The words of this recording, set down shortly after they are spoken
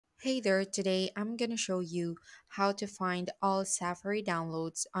Hey there, today I'm gonna show you how to find all Safari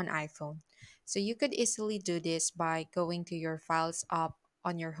downloads on iPhone. So you could easily do this by going to your Files app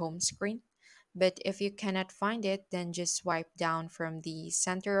on your home screen. But if you cannot find it, then just swipe down from the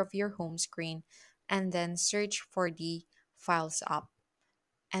center of your home screen and then search for the Files app.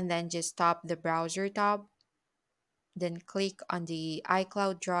 And then just tap the browser tab, then click on the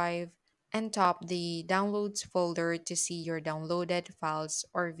iCloud Drive and tap the Downloads folder to see your downloaded files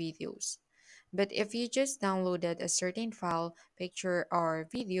or videos. But if you just downloaded a certain file, picture, or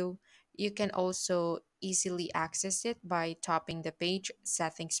video, you can also easily access it by tapping the Page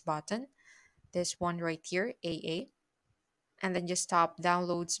Settings button, this one right here, AA, and then just tap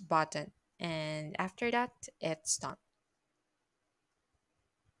Downloads button. And after that, it's done.